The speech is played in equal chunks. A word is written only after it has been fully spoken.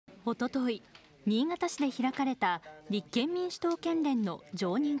おととい、新潟市で開かれた立憲民主党県連の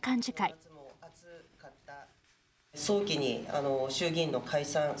常任幹事会。早期に衆議院の解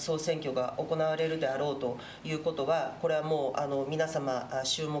散総選挙が行われるであろうということは、これはもう皆様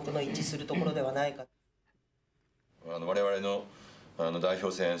注目の一致するところではないか。我々の代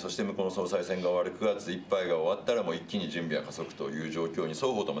表選、そして向こうの総裁選が終わる9月いっぱいが終わったら、もう一気に準備が加速という状況に双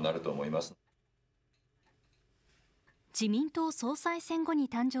方ともなると思います。自民党総裁選後に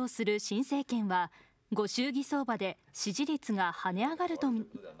誕生する新政権は、ご祝儀相場で支持率が跳ね上がる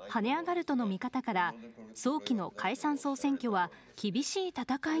との見方から、早期の解散総選挙は厳しい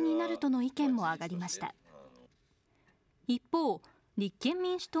戦いになるとの意見も上がりました。一方、立憲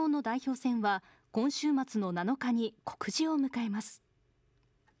民主党の代表選は今週末の7日に告示を迎えます。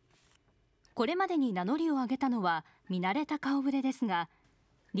これまでに名乗りを上げたのは見慣れた顔ぶれですが、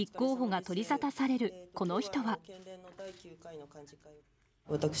立候補が取り沙汰されるこの人は、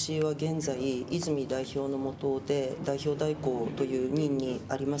私は現在、泉代表の下で代表代行という任に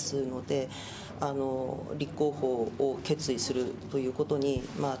ありますので、立候補を決意するということに、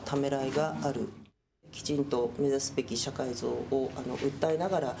ためらいがある。きちんと目指すべき社会像を訴えな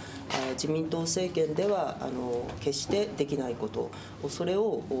がら、自民党政権では決してできないこと、それ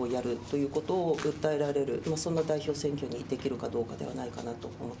をやるということを訴えられる、そんな代表選挙にできるかどうかではないかなと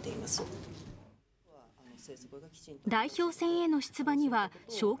思っています。代表選への出馬には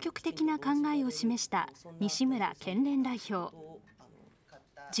消極的な考えを示した西村県連代表。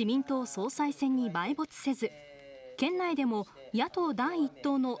自民党総裁選に埋没せず、県内でも野党第一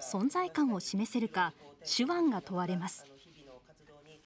党の存在感を示せるか手腕が問われます。